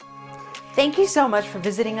Thank you so much for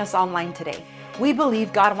visiting us online today. We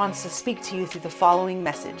believe God wants to speak to you through the following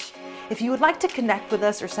message. If you would like to connect with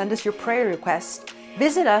us or send us your prayer requests,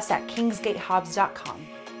 visit us at kingsgatehobbs.com.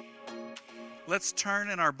 Let's turn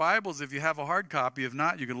in our Bibles if you have a hard copy. If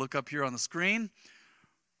not, you can look up here on the screen.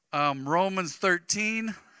 Romans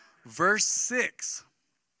 13, verse 6.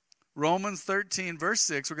 Romans 13, verse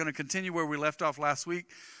 6. We're going to continue where we left off last week.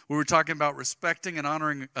 We were talking about respecting and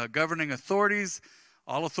honoring governing authorities.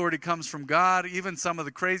 All authority comes from God. Even some of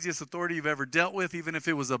the craziest authority you've ever dealt with, even if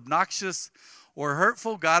it was obnoxious or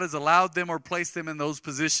hurtful, God has allowed them or placed them in those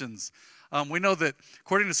positions. We know that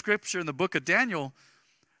according to Scripture in the book of Daniel,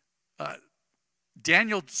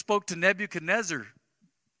 Daniel spoke to Nebuchadnezzar,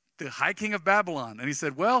 the high king of Babylon. And he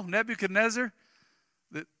said, well, Nebuchadnezzar,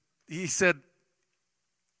 he said,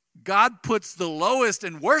 God puts the lowest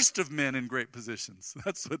and worst of men in great positions.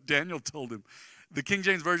 That's what Daniel told him. The King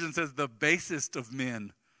James Version says the basest of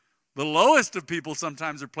men. The lowest of people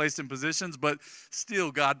sometimes are placed in positions, but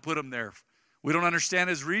still God put them there. We don't understand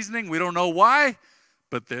his reasoning. We don't know why,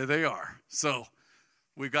 but there they are. So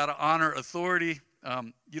we've got to honor authority.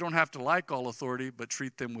 You don't have to like all authority, but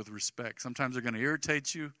treat them with respect. Sometimes they're going to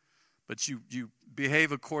irritate you, but you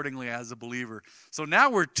behave accordingly as a believer. So now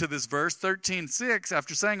we're to this verse, 13:6.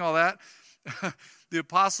 After saying all that, the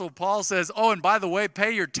Apostle Paul says, oh, and by the way,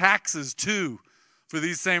 pay your taxes too for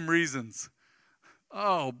these same reasons.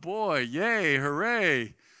 Oh boy, yay,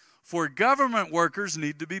 hooray. For government workers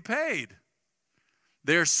need to be paid.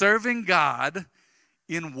 They're serving God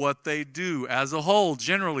in what they do as a whole,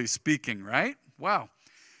 generally speaking, right? Wow.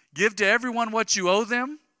 Give to everyone what you owe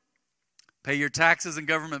them. Pay your taxes and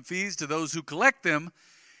government fees to those who collect them.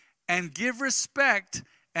 And give respect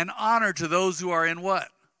and honor to those who are in what?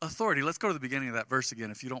 Authority. Let's go to the beginning of that verse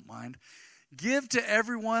again, if you don't mind. Give to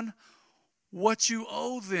everyone what you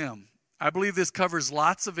owe them. I believe this covers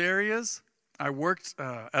lots of areas. I worked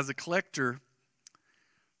as a collector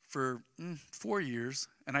for 4 years,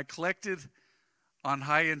 and I collected on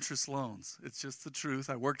high-interest loans. It's just the truth.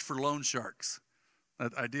 I worked for loan sharks.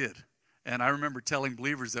 I did. And I remember telling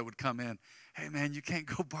believers that would come in, hey, man, you can't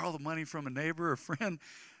go borrow the money from a neighbor or friend.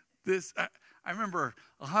 I remember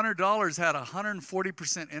 $100 had a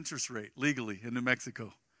 140% interest rate legally in New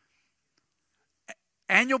Mexico.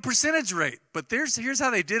 Annual percentage rate. But here's how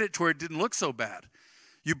they did it to where it didn't look so bad.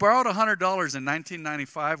 You borrowed $100 in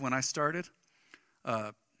 1995 when I started.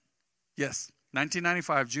 Yes,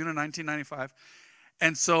 1995, June of 1995.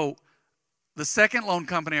 And so the second loan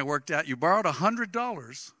company I worked at, you borrowed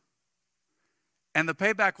 $100 and the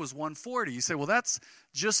payback was $140. You say, well, that's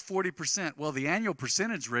just 40%. Well, the annual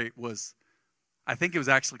percentage rate was, I think it was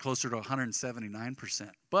actually closer to 179%.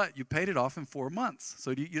 But you paid it off in 4 months,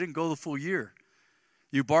 so you didn't go the full year.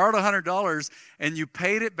 You borrowed $100 and you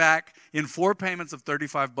paid it back in 4 payments of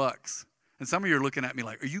 $35. And some of you are looking at me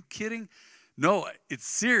like, are you kidding? No, it's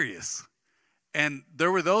serious. And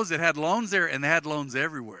there were those that had loans there, and they had loans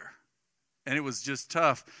everywhere. And it was just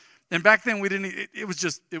tough. And back then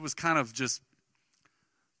it was kind of just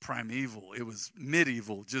primeval. It was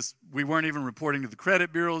medieval. We weren't even reporting to the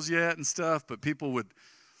credit bureaus yet and stuff, but people would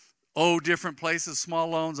owe different places, small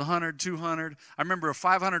loans, $100, $200. I remember a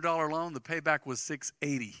 $500 loan, the payback was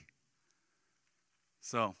 $680.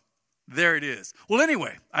 So there it is. Well,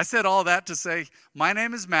 anyway, I said all that to say, my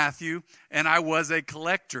name is Matthew, and I was a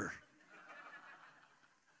collector.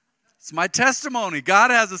 It's my testimony. God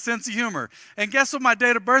has a sense of humor. And guess what my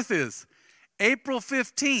date of birth is? April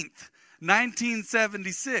 15th,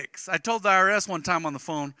 1976. I told the IRS one time on the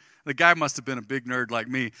phone, the guy must have been a big nerd like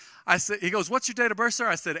me. He goes, what's your date of birth, sir?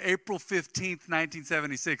 I said, April 15th,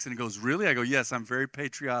 1976. And he goes, really? I go, yes, I'm very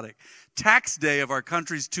patriotic. Tax day of our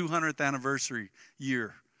country's 200th anniversary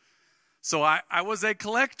year. So I was a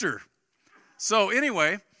collector. So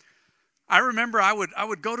anyway, I remember I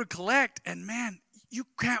would go to collect, and man, you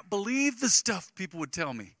can't believe the stuff people would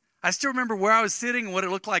tell me. I still remember where I was sitting and what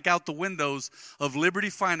it looked like out the windows of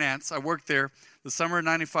Liberty Finance. I worked there the summer of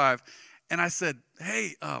 95. And I said,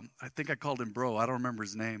 hey, I think I called him bro. I don't remember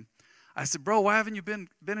his name. I said, bro, why haven't you been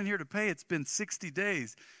in here to pay? It's been 60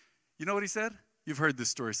 days. You know what he said? You've heard this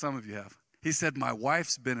story. Some of you have. He said, my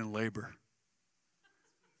wife's been in labor.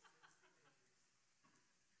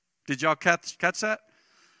 Did y'all catch that?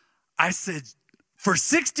 I said, for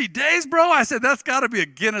 60 days, bro? I said, that's got to be a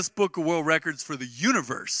Guinness Book of World Records for the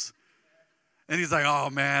universe. And he's like, oh,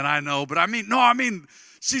 man, I know. But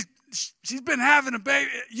she's been having a baby.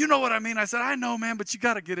 You know what I mean? I said, I know, man, but you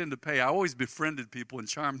got to get into pay. I always befriended people and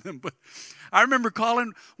charmed them. But I remember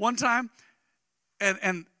calling one time,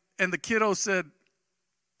 and the kiddo said,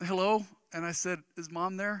 hello? And I said, is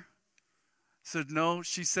mom there? He said, no,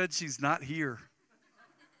 she said she's not here.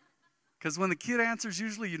 Because when the kid answers,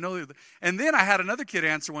 usually you know. And then I had another kid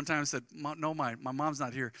answer one time and said, no, my mom's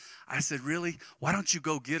not here. I said, really? Why don't you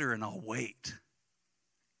go get her and I'll wait?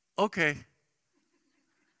 Okay. And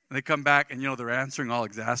they come back and, they're answering all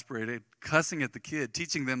exasperated, cussing at the kid,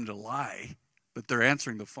 teaching them to lie, but they're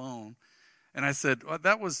answering the phone. And I said, well,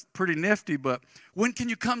 that was pretty nifty, but when can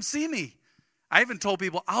you come see me? I even told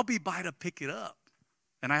people, I'll be by to pick it up.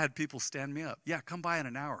 And I had people stand me up. Yeah, come by in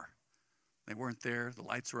an hour. They weren't there. The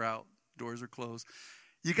lights were out. Doors are closed.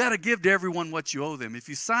 You got to give to everyone what you owe them. If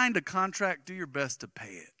you signed a contract, do your best to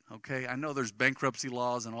pay it, okay? I know there's bankruptcy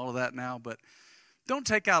laws and all of that now, but don't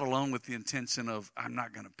take out a loan with the intention of, I'm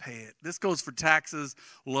not going to pay it. This goes for taxes,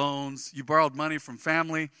 loans. You borrowed money from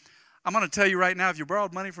family. I'm going to tell you right now, if you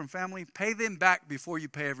borrowed money from family, pay them back before you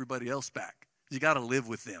pay everybody else back. You got to live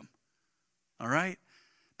with them, all right?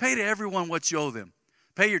 Pay to everyone what you owe them.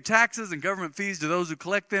 Pay your taxes and government fees to those who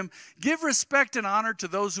collect them. Give respect and honor to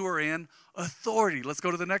those who are in authority. Let's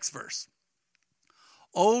go to the next verse.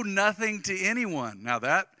 Owe nothing to anyone. Now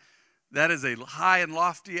that is a high and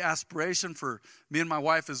lofty aspiration for me and my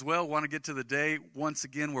wife as well. Want to get to the day, once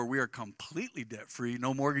again, where we are completely debt-free,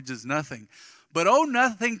 no mortgages, nothing. But owe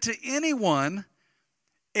nothing to anyone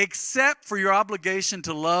except for your obligation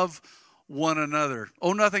to love one another.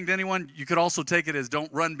 Owe nothing to anyone. You could also take it as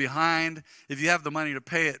don't run behind. If you have the money to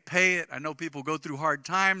pay it, pay it. I know people go through hard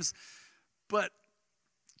times, but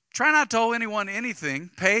try not to owe anyone anything.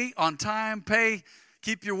 Pay on time,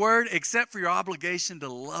 keep your word, except for your obligation to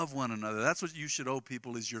love one another. That's what you should owe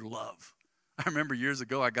people, is your love. I remember years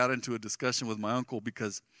ago I got into a discussion with my uncle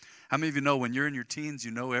because how many of you know when you're in your teens,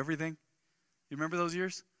 you know everything? You remember those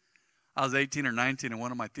years? I was 18 or 19 and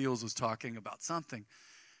one of my Theos was talking about something.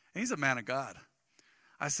 And he's a man of God.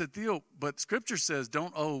 I said, Theo, but Scripture says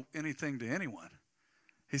don't owe anything to anyone.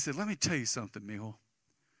 He said, let me tell you something, mijo.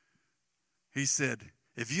 He said,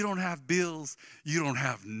 if you don't have bills, you don't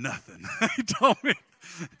have nothing. He told me.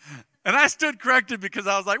 And I stood corrected because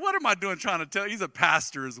I was like, what am I doing trying to tell you? He's a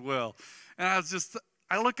pastor as well. And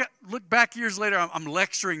I look back years later, I'm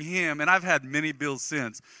lecturing him, and I've had many bills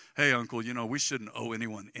since. Hey, uncle, we shouldn't owe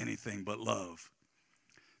anyone anything but love.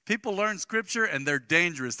 People learn Scripture, and they're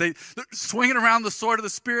dangerous. They're swinging around the sword of the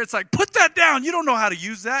Spirit. It's like, put that down. You don't know how to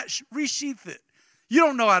use that. Resheath it. You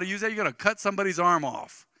don't know how to use that. You're going to cut somebody's arm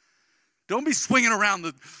off. Don't be swinging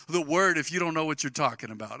around the word if you don't know what you're talking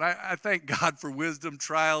about. I thank God for wisdom,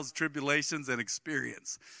 trials, tribulations, and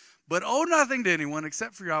experience. But owe nothing to anyone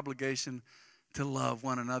except for your obligation to love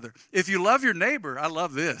one another. If you love your neighbor, I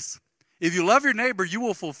love this. If you love your neighbor, you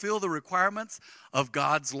will fulfill the requirements of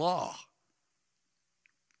God's law.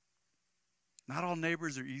 Not all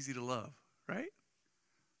neighbors are easy to love, right?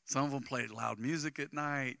 Some of them play loud music at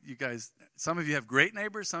night. You guys, some of you have great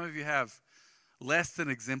neighbors. Some of you have less than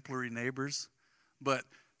exemplary neighbors. But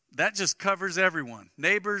that just covers everyone.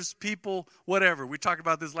 Neighbors, people, whatever. We talked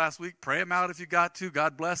about this last week. Pray them out if you got to.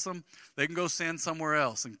 God bless them. They can go sin somewhere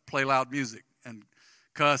else and play loud music and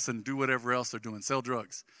cuss and do whatever else they're doing. Sell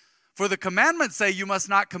drugs. For the commandments say you must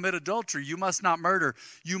not commit adultery, you must not murder,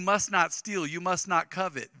 you must not steal, you must not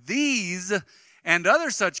covet. These and other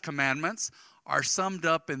such commandments are summed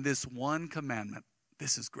up in this one commandment.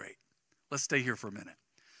 This is great. Let's stay here for a minute.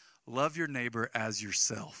 Love your neighbor as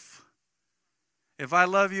yourself. If I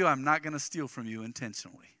love you, I'm not going to steal from you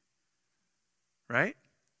intentionally. Right?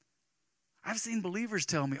 I've seen believers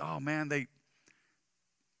tell me, oh man,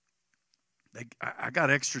 I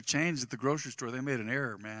got extra change at the grocery store. They made an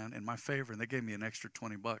error, man, in my favor, and they gave me an extra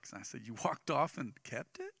 $20. And I said, you walked off and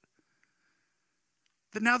kept it?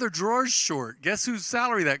 Then now their drawer's short. Guess whose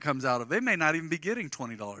salary that comes out of? They may not even be getting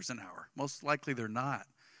 $20 an hour. Most likely they're not.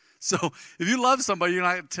 So if you love somebody, you're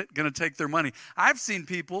not going to take their money. I've seen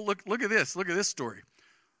people, look at this. Look at this story.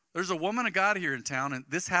 There's a woman of God here in town, and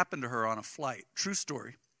this happened to her on a flight. True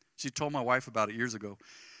story. She told my wife about it years ago.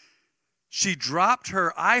 She dropped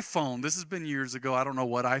her iPhone. This has been years ago. I don't know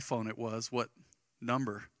what iPhone it was, what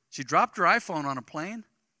number. She dropped her iPhone on a plane,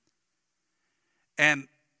 and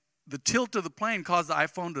the tilt of the plane caused the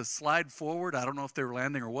iPhone to slide forward. I don't know if they were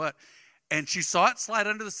landing or what. And she saw it slide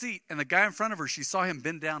under the seat, and the guy in front of her, she saw him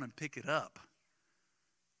bend down and pick it up.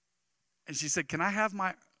 And she said, can I have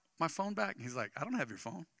my phone back? And he's like, I don't have your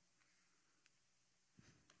phone.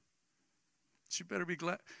 She better be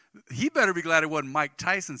glad. He better be glad it wasn't Mike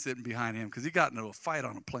Tyson sitting behind him, because he got into a fight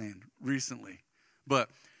on a plane recently. But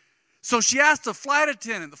so she asked the flight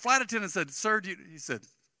attendant. The flight attendant said, sir, he said,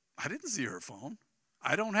 I didn't see her phone.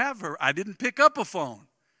 I don't have her. I didn't pick up a phone.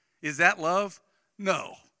 Is that love?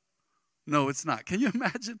 No. No, it's not. Can you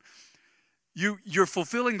imagine? You're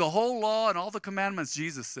fulfilling the whole law and all the commandments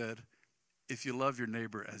Jesus said if you love your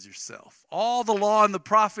neighbor as yourself. All the law and the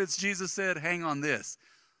prophets, Jesus said, hang on this.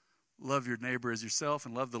 Love your neighbor as yourself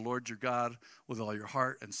and love the Lord your God with all your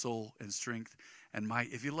heart and soul and strength and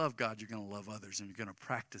might. If you love God, you're going to love others and you're going to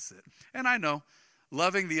practice it. And I know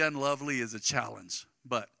loving the unlovely is a challenge,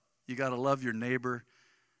 but you got to love your neighbor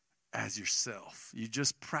as yourself. You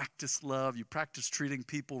just practice love. You practice treating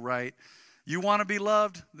people right. You want to be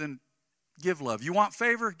loved? Then give love. You want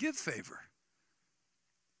favor? Give favor.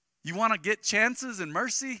 You want to get chances and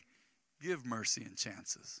mercy? Give mercy and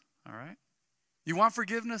chances. All right? You want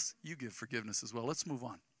forgiveness? You give forgiveness as well. Let's move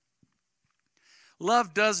on.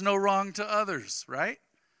 Love does no wrong to others, right?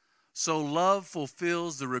 So love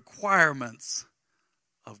fulfills the requirements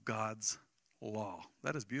of God's law.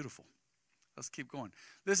 That is beautiful. Let's keep going.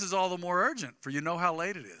 This is all the more urgent, for you know how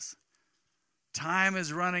late it is. Time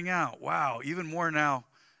is running out. Wow, even more now,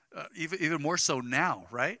 even more so now,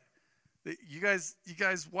 right? You guys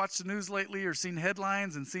watch the news lately or seen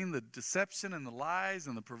headlines and seen the deception and the lies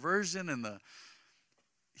and the perversion and the...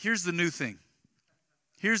 Here's the new thing.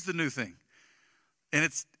 Here's the new thing. And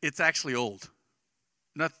it's actually old.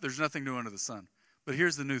 There's nothing new under the sun. But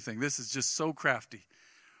here's the new thing. This is just so crafty.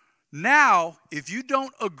 Now, if you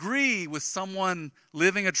don't agree with someone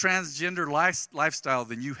living a transgender lifestyle,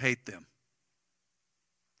 then you hate them.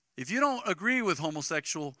 If you don't agree with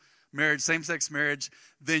homosexual marriage, same-sex marriage,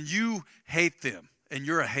 then you hate them, and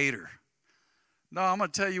you're a hater. No, I'm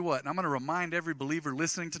going to tell you what, and I'm going to remind every believer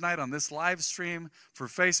listening tonight on this live stream for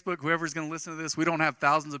Facebook, whoever's going to listen to this, we don't have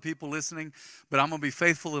thousands of people listening, but I'm going to be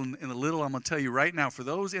faithful in the little. I'm going to tell you right now, for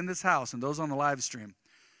those in this house and those on the live stream,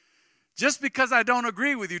 just because I don't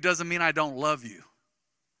agree with you doesn't mean I don't love you.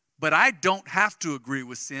 But I don't have to agree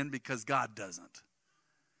with sin because God doesn't.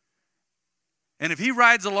 And if he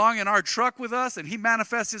rides along in our truck with us and he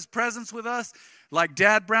manifests his presence with us, like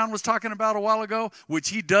Dad Brown was talking about a while ago, which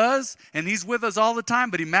he does, and he's with us all the time,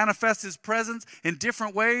 but he manifests his presence in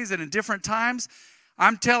different ways and in different times,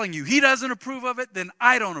 I'm telling you, he doesn't approve of it, then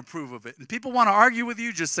I don't approve of it. And people want to argue with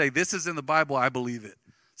you, just say, this is in the Bible, I believe it.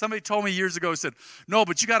 Somebody told me years ago, said, no,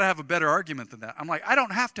 but you got to have a better argument than that. I'm like, I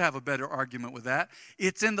don't have to have a better argument with that.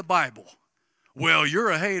 It's in the Bible. Well, you're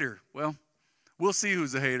a hater. Well, we'll see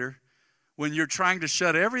who's a hater. When you're trying to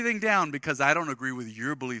shut everything down because I don't agree with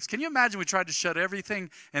your beliefs. Can you imagine we tried to shut everything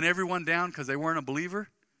and everyone down because they weren't a believer?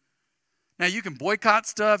 Now, you can boycott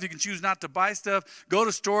stuff. You can choose not to buy stuff. Go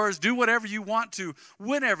to stores. Do whatever you want to,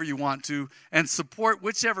 whenever you want to, and support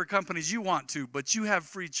whichever companies you want to. But you have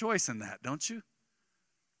free choice in that, don't you?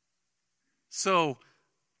 So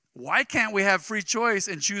why can't we have free choice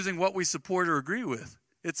in choosing what we support or agree with?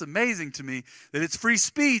 It's amazing to me that it's free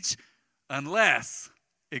speech unless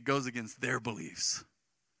it goes against their beliefs.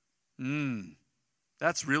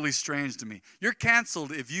 That's really strange to me. You're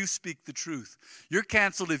canceled if you speak the truth. You're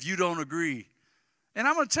canceled if you don't agree. And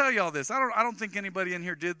I'm going to tell you all this. I don't think anybody in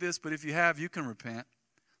here did this, but if you have, you can repent.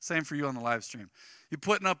 Same for you on the live stream. You're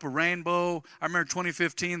putting up a rainbow. I remember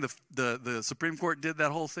 2015, the Supreme Court did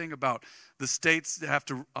that whole thing about the states that have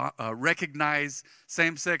to recognize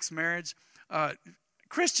same-sex marriage.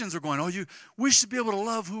 Christians are going, we should be able to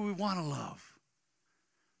love who we want to love.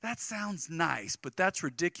 That sounds nice, but that's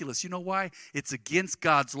ridiculous. You know why? It's against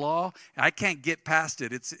God's law. I can't get past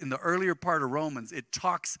it. It's in the earlier part of Romans. It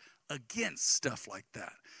talks against stuff like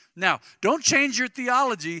that. Now, don't change your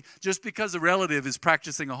theology just because a relative is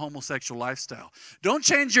practicing a homosexual lifestyle. Don't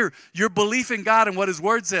change your belief in God and what his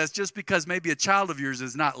word says just because maybe a child of yours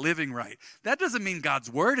is not living right. That doesn't mean God's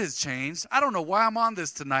word has changed. I don't know why I'm on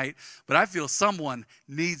this tonight, but I feel someone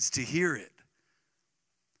needs to hear it.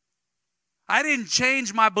 I didn't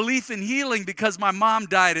change my belief in healing because my mom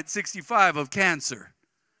died at 65 of cancer.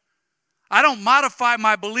 I don't modify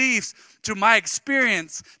my beliefs to my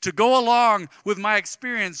experience to go along with my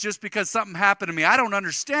experience just because something happened to me. I don't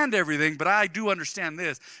understand everything, but I do understand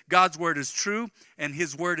this. God's word is true and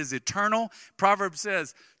his word is eternal. Proverbs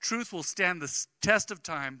says, truth will stand the test of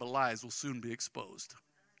time, but lies will soon be exposed.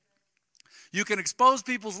 You can expose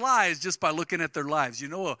people's lies just by looking at their lives. You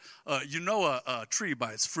know a tree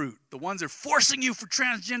by its fruit. The ones that are forcing you for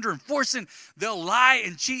transgender and they'll lie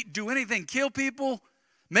and cheat, do anything, kill people,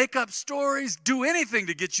 make up stories, do anything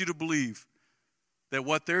to get you to believe that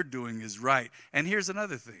what they're doing is right. And here's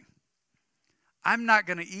another thing. I'm not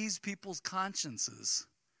going to ease people's consciences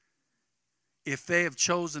if they have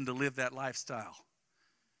chosen to live that lifestyle.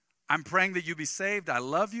 I'm praying that you be saved. I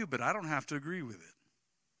love you, but I don't have to agree with it.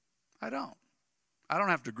 I don't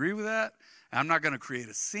have to agree with that. I'm not going to create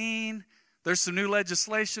a scene. There's some new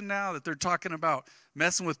legislation now that they're talking about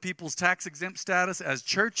messing with people's tax exempt status as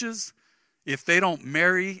churches if they don't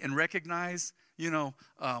marry and recognize,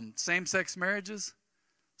 same-sex marriages.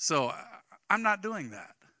 So I'm not doing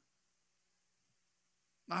that.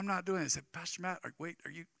 I'm not doing it. I said, Pastor Matt, wait,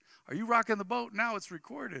 are you rocking the boat? Now it's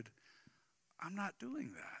recorded. I'm not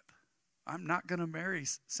doing that. I'm not going to marry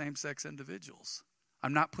same-sex individuals.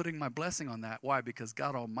 I'm not putting my blessing on that. Why? Because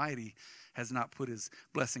God Almighty has not put his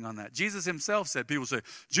blessing on that. Jesus himself said, people say,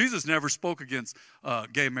 Jesus never spoke against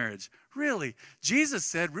gay marriage. Really? Jesus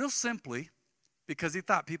said, real simply, because he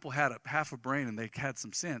thought people had half a brain and they had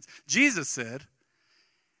some sense. Jesus said,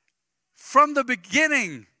 from the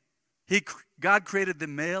beginning, God created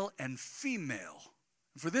them male and female.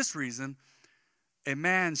 For this reason, a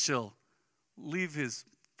man shall leave his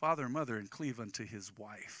father and mother and cleave unto his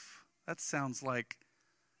wife. That sounds like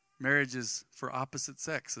marriages for opposite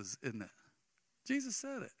sexes, isn't it? Jesus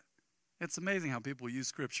said it. It's amazing how people use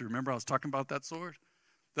Scripture. Remember I was talking about that sword?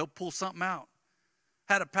 They'll pull something out.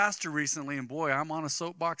 Had a pastor recently, and boy, I'm on a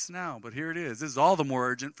soapbox now, but here it is. This is all the more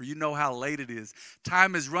urgent, for you know how late it is.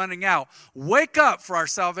 Time is running out. Wake up, for our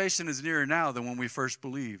salvation is nearer now than when we first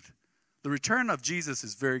believed. The return of Jesus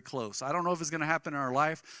is very close. I don't know if it's going to happen in our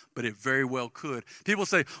life, but it very well could. People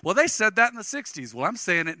say, well, they said that in the 60s. Well, I'm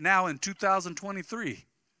saying it now in 2023.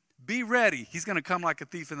 Be ready. He's going to come like a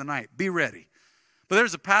thief in the night. Be ready. But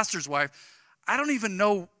there's a pastor's wife. I don't even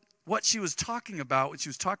know what she was talking about when she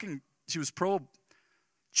was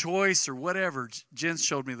pro-choice or whatever. Jen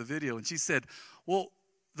showed me the video, and she said, well,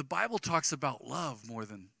 the Bible talks about love more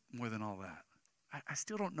than all that. I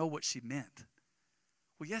still don't know what she meant.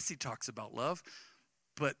 Well, yes, he talks about love,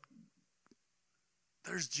 but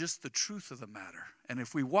there's just the truth of the matter. And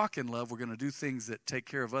if we walk in love, we're going to do things that take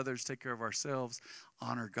care of others, take care of ourselves,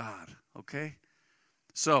 honor God, okay?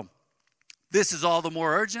 So, this is all the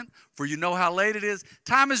more urgent, for you know how late it is.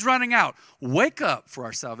 Time is running out. Wake up, for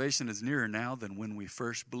our salvation is nearer now than when we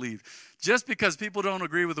first believed. Just because people don't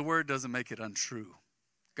agree with the word doesn't make it untrue.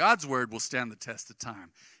 God's word will stand the test of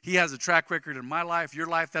time. He has a track record in my life, your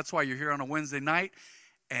life. That's why you're here on a Wednesday night.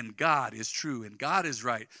 And God is true, and God is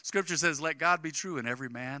right. Scripture says, let God be true, and every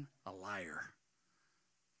man a liar.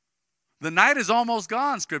 The night is almost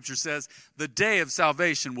gone, Scripture says. The day of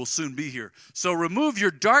salvation will soon be here. So remove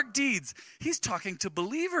your dark deeds. He's talking to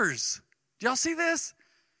believers. Do y'all see this?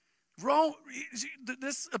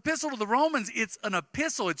 This epistle to the Romans, it's an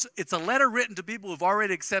epistle. It's a letter written to people who have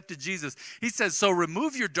already accepted Jesus. He says, so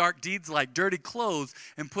remove your dark deeds like dirty clothes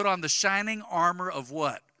and put on the shining armor of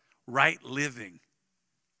what? Right living.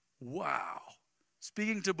 Wow.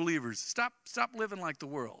 Speaking to believers, stop living like the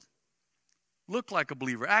world. Look like a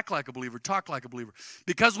believer, act like a believer, talk like a believer.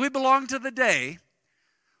 Because we belong to the day,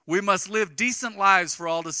 we must live decent lives for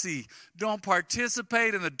all to see. Don't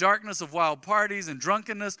participate in the darkness of wild parties and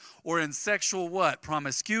drunkenness or in sexual what?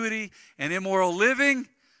 Promiscuity and immoral living.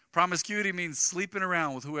 Promiscuity means sleeping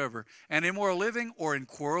around with whoever. And immoral living or in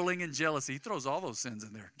quarreling and jealousy. He throws all those sins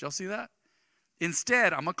in there. Did y'all see that?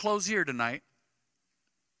 Instead, I'm going to close here tonight.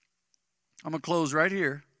 I'm going to close right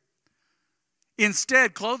here.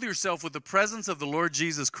 Instead, clothe yourself with the presence of the Lord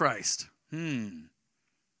Jesus Christ.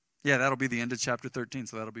 Yeah, that'll be the end of chapter 13,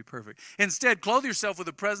 so that'll be perfect. Instead, clothe yourself with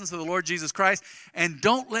the presence of the Lord Jesus Christ, and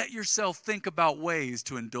don't let yourself think about ways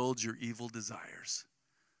to indulge your evil desires.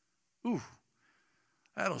 Ooh,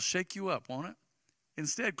 that'll shake you up, won't it?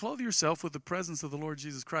 Instead, clothe yourself with the presence of the Lord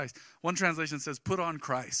Jesus Christ. One translation says, put on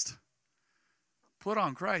Christ. Put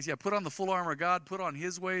on Christ. Yeah, put on the full armor of God. Put on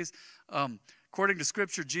his ways. According to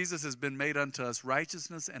Scripture, Jesus has been made unto us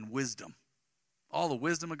righteousness and wisdom. All the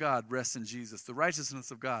wisdom of God rests in Jesus. The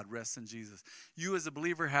righteousness of God rests in Jesus. You as a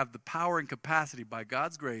believer have the power and capacity by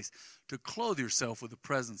God's grace to clothe yourself with the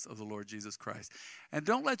presence of the Lord Jesus Christ. And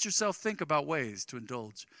don't let yourself think about ways to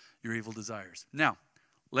indulge your evil desires. Now,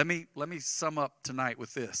 let me sum up tonight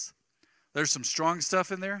with this. There's some strong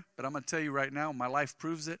stuff in there, but I'm going to tell you right now, my life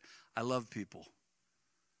proves it. I love people.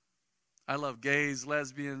 I love gays,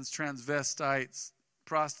 lesbians, transvestites,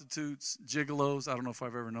 prostitutes, gigolos. I don't know if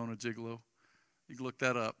I've ever known a gigolo. You can look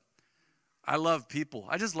that up. I love people.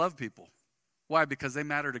 I just love people. Why? Because they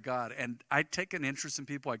matter to God. And I take an interest in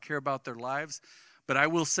people. I care about their lives. But I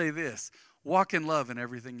will say this. Walk in love in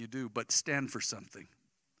everything you do, but stand for something.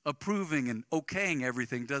 Approving and okaying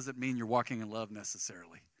everything doesn't mean you're walking in love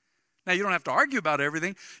necessarily. Now, you don't have to argue about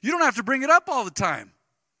everything. You don't have to bring it up all the time.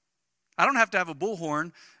 I don't have to have a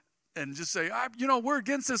bullhorn and just say, we're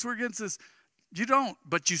against this, we're against this. You don't,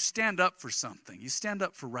 but you stand up for something. You stand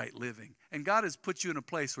up for right living. And God has put you in a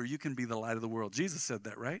place where you can be the light of the world. Jesus said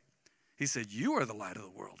that, right? He said, you are the light of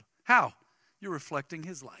the world. How? You're reflecting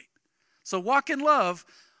his light. So walk in love,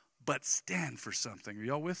 but stand for something. Are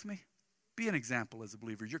y'all with me? Be an example as a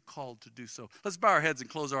believer. You're called to do so. Let's bow our heads and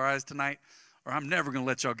close our eyes tonight, or I'm never going to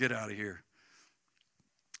let y'all get out of here.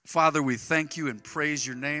 Father, we thank you and praise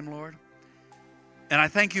your name, Lord. And I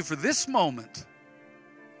thank you for this moment.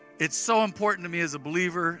 It's so important to me as a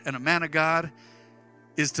believer and a man of God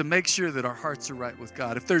is to make sure that our hearts are right with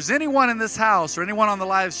God. If there's anyone in this house or anyone on the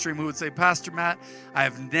live stream who would say, Pastor Matt, I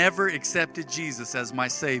have never accepted Jesus as my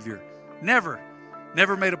Savior. Never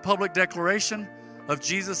made a public declaration of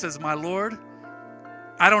Jesus as my Lord.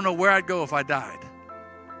 I don't know where I'd go if I died.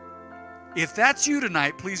 If that's you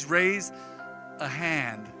tonight, please raise a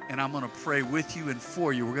hand and I'm going to pray with you and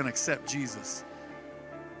for you. We're going to accept Jesus.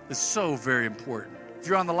 It's so very important. If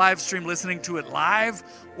you're on the live stream listening to it live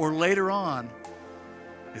or later on,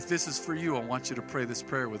 if this is for you, I want you to pray this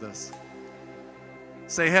prayer with us.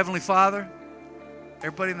 Say, Heavenly Father,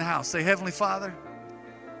 everybody in the house, say, Heavenly Father,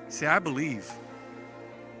 say, I believe.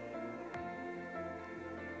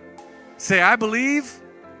 Say, I believe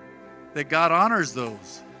that God honors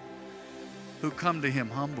those who come to Him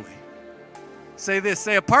humbly. Say this,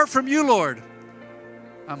 say, apart from you, Lord,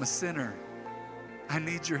 I'm a sinner. I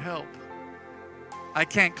need your help. I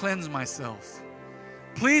can't cleanse myself.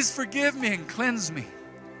 Please forgive me and cleanse me.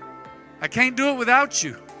 I can't do it without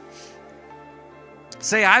you.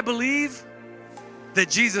 Say, I believe that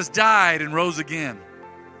Jesus died and rose again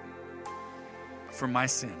for my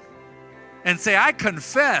sin. And say, I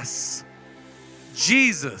confess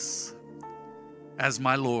Jesus as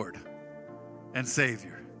my Lord and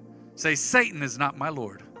Savior. Say, Satan is not my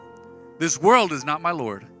Lord. This world is not my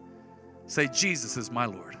Lord. Say, Jesus is my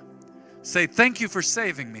Lord. Say, thank you for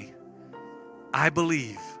saving me. I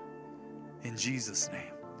believe in Jesus'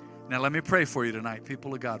 name. Now let me pray for you tonight,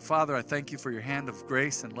 people of God. Father, I thank you for your hand of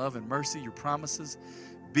grace and love and mercy, your promises.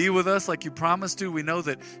 Be with us like you promised to. We know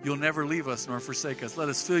that you'll never leave us nor forsake us. Let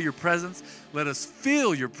us feel your presence. Let us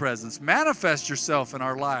feel your presence. Manifest yourself in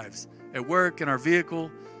our lives, at work, in our vehicle,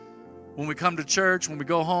 when we come to church, when we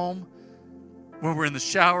go home, when we're in the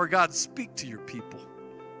shower. God, speak to your people.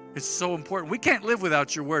 It's so important. We can't live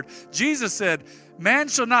without your word. Jesus said, man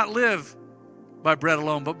shall not live by bread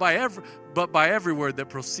alone, but by every word that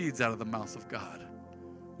proceeds out of the mouth of God.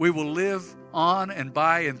 We will live on and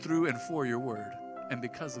by and through and for your word. And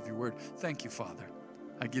because of your word, thank you, Father.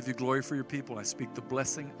 I give you glory for your people. I speak the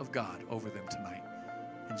blessing of God over them tonight.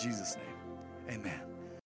 In Jesus' name, amen.